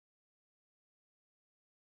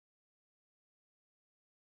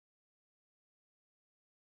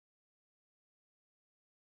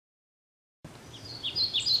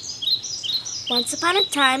Once upon a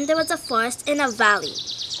time, there was a forest in a valley.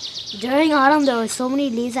 During autumn, there were so many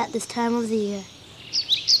leaves at this time of the year.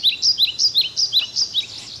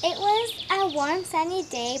 It was a warm, sunny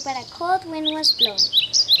day, but a cold wind was blowing.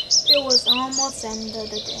 It was almost the end of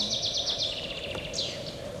the day.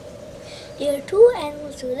 There were two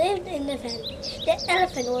animals who lived in the valley. The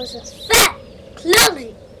elephant was a fat,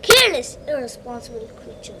 clumsy, careless, irresponsible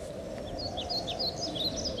creature.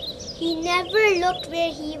 He never looked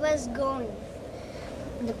where he was going.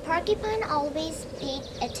 The porcupine always paid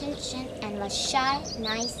attention and was shy,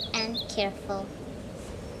 nice, and careful.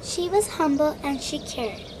 She was humble and she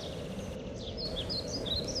cared.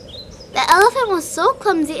 The elephant was so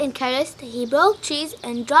clumsy and careless that he broke trees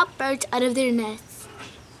and dropped birds out of their nests.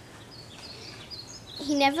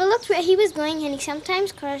 He never looked where he was going, and he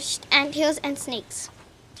sometimes crushed anthills and snakes.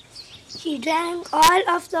 He drank all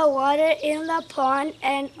of the water in the pond,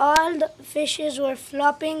 and all the fishes were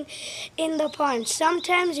flopping in the pond.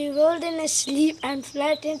 Sometimes he rolled in his sleep and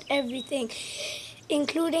flattened everything,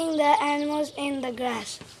 including the animals in the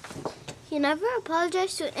grass. He never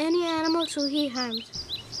apologized to any animals who he harmed.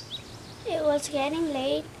 It was getting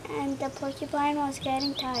late, and the porcupine was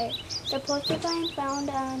getting tired. The porcupine found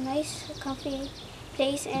a nice, comfy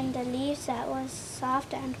place in the leaves that was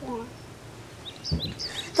soft and warm.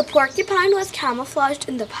 The porcupine was camouflaged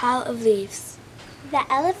in the pile of leaves. The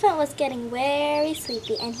elephant was getting very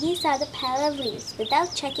sleepy, and he saw the pile of leaves.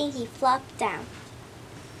 Without checking, he flopped down.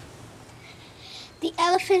 The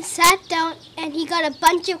elephant sat down, and he got a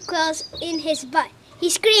bunch of quills in his butt. He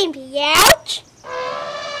screamed, "Ouch!"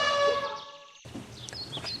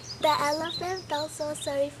 The elephant felt so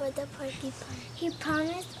sorry for the porcupine. He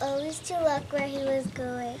promised always to look where he was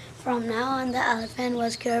going. From now on, the elephant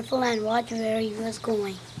was careful and watched where he was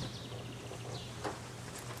going.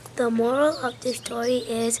 The moral of this story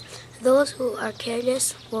is those who are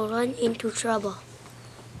careless will run into trouble.